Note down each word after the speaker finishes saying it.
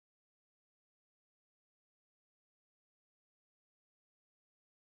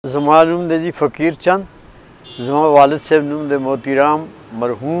زما نوم دی جی فقیر چند زما والد صاحب نوم دی موتی رام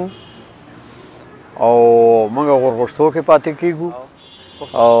مرحوم او موږ غورغوشتو کې پاتې کیږو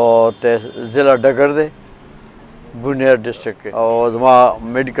او ضلع ډګر دی بونیر ډسټرکټ کې او زما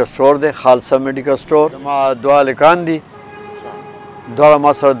میډیکل سٹور دی خالصه میډیکل سٹور زما دوه هلکان دي دواړه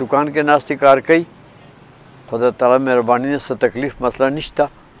ما سره دکان کې ناستې کار کوي خدای تعالی مهرباني ده څه تکلیف مسله نشته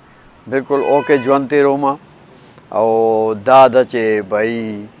بالکل اوکې ژوند تېروم او دا ده چې بھائی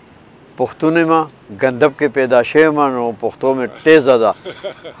پښتون یم ګندب کې پیدا شوی یم نو پښتو مې تیزه ده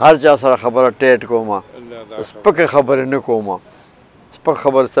هر چا سره خبره ټیټ کوم سپکې خبرې نه کوم سپک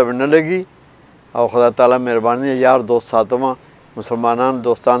خبرې سره نه لګي او خدای تعالی مهرباني یار دوست ساتم مسلمانان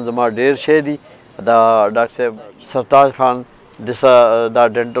دوستان زما ډېر شی دي دا ډاکټر صاحب سرتاج خان دسه دا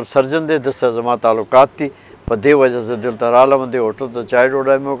ډینټل سرجن دی دسه زما تعلقات دي په دې وجه زه دلته رالم دې هوټل ته چای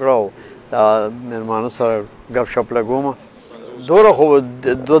ډوډۍ مې وکړه او دا مېلمانو سره ګپ شپ لګوم دوره خو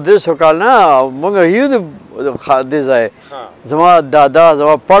دوه درې سوه کال نه موږ یو د دې ځای زما دادا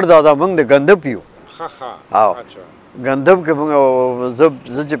زما پړ دادا موږ د ګندب یو او ګندب کې موږ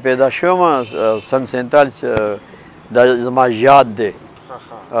زه چې پیدا شوم سن 47 دا زما یاد دی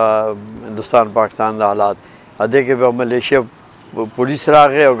هندوستان پاکستان د حالات ادې کې به ملیشیا پولیس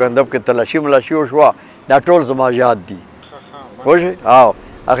راغی او ګندب کې تلاشي ملاشي وشوه دا ټول زما یاد دي پوه شوې او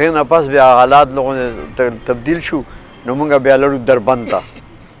هغې نه پس بیا حالات لغونې تبدیل شو نو موږ بیا لړو دربند ته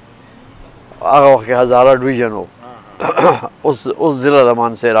هغه وخت کې هزاره ډویژن و اوس ضلع د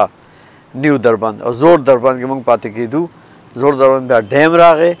مانسهره نیو دربند او زوړ دربند کې موږ پاتې کېدو زوړ دربند بیا ډیم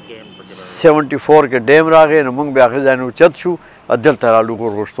راغی 74 کې ډیم راغی نو موږ بیا هغې ځای نه اوچت شو دلته رالو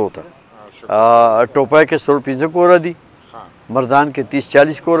غورغوشتو ته ټوپی کې 115 کوره دي مردان کې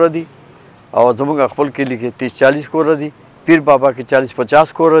 30-40 کوره دي او زموږ خپل کلي کې 30-40 کوره دي پیر بابا کې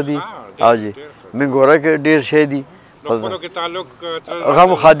 40-50 کوره دي او جی منګوره کې ډېر شی دي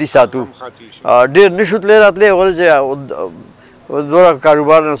غم خادي ساتو ډېر نشو تللی راتلی ولې چې دوره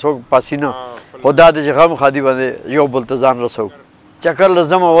کاروبار نه څوک پاسي نه خو دا دی چې غم خادي باندې یو بل ته ځان رسو چکر له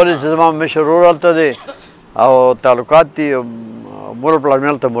ځم ولې چې زما مشر ورور هلته دی او تعلقات دي مور پلار مې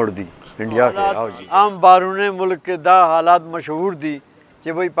هلته مړ دي انډیا کې عام بارونی ملک کې دا حالات مشهور دي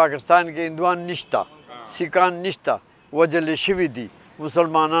چې بھائی پاکستان کې هندوان نشته سیکان نشته وجلې شوي دي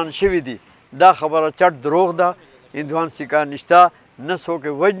مسلمانان شوي دي دا خبره چټ دروغ ده هندوان سیکان نشته نه څوک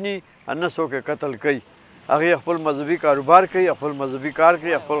یې وژني نه څوک یې قتل کوي هغې خپل مذهبي کاروبار کوي خپل مذهبي کار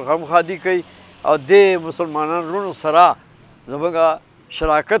کوي خپل غم خادي کوي او دې مسلمانان وروڼو سره زموږ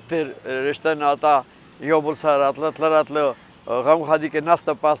شراکت دی رشته ناته یو بل سره راتله غم خادي کې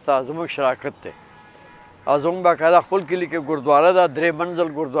ناسته پاسته زموږ شراکت دی او زموږ باقاعده خپل کلي کې ګردواره ده 3 منزل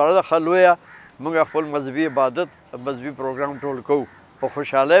ګردواره ده ښه لویه موږ خپل مذهبي عبادت مذهبي پروګرام ټول کوو په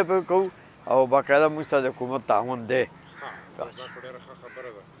خوشحالۍ پرې کوو او باقاعده موږ سره د حکومت تعاون دی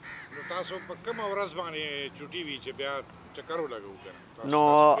نو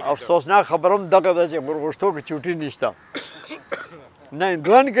افسوسناک خبره هم دغه ده چې غورغوشتو کې چوټي نشته نه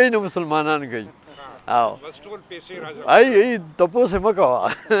هندوان کوي نه مسلمانان کوي او ای تپوس یې مه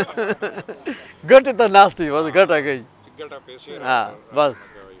کوه ګټې ته ناست وي بس ګټه کوي بس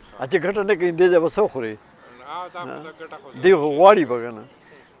چې ګټه نه کوي دې ځای به څه وخورې دی خو غواړي به که نه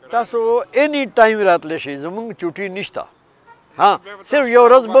تاسو اني ټایم راتلی شئ زموږ چوټي نشته ها صرف یو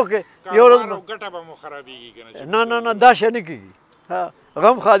ورځ به یو ورځ نه نه نه دا شی نه کېږي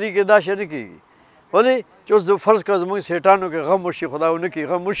غم خادي کې دا شی نه کېږي ولې چې اوس فرض کړه زموږ سیټانو کې غم وشي خدا ونه کړي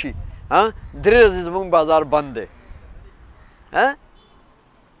غم وشي ها 3 ورځې زموږ بازار بند دی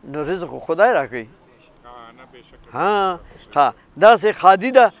نو رزق خو خدای راکوي ها داسې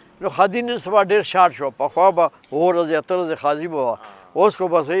خادي ده نو خادي نن سبا ډېر شاټ شو پخوا به 7 ورځې 8 ورځې خادي به وه اوس خو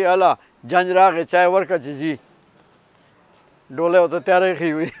بس ای الله جنج راغی چای ورکړه چې ځي ډولی ورته تیاری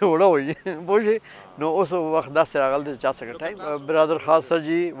ښي وي اوړه وي پوه شئ نو اوس وخت داسې راغلی دی چا څنګه ٹائم برادر خالصہ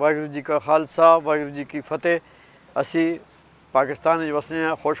جی واحگرو جی کا خالصہ واحگرو جی کی فتح اسی پاکستان وسنے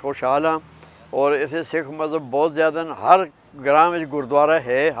ہیں خوشحال ہیں اور ایسے سکھ مذہب بہت زیادہ ہر گرام گردوارا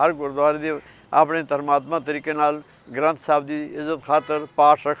ہے ہر گردوارے دی اپنے پرماتما طریقے نال گرنتھ صاحب دی عزت خاطر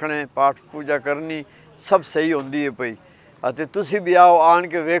پاٹ رکھنے پاٹ پوجا کرنی سب صحیح ہوندی ہے پئی اتے تسی بھی آؤ آن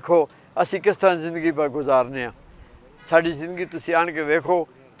کے ویکھو اسی کس طرح زندگی پہ گزارنے ہیں ساری زندگی تسی آن کے ویکھو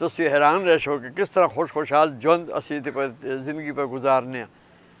تسی حیران رہ شو کہ کس طرح خوشحال جوند اسی زندگی پہ گزارنے ہیں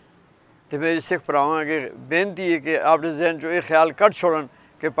تو میری سکھ بھراواں اگے بےنتی ہے کہ آپ نے ذہن چو یہ خیال کٹ چھوڑن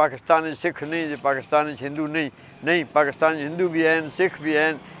کہ پاکستان سکھ نہیں پاکستان ہندو نہیں پاکستان ہندو بھی ہیں سکھ بھی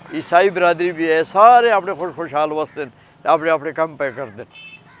ہیں عیسائی برادری بھی ہے سارے اپنے خوشحال وسطن اپنے کم پہ کر دیں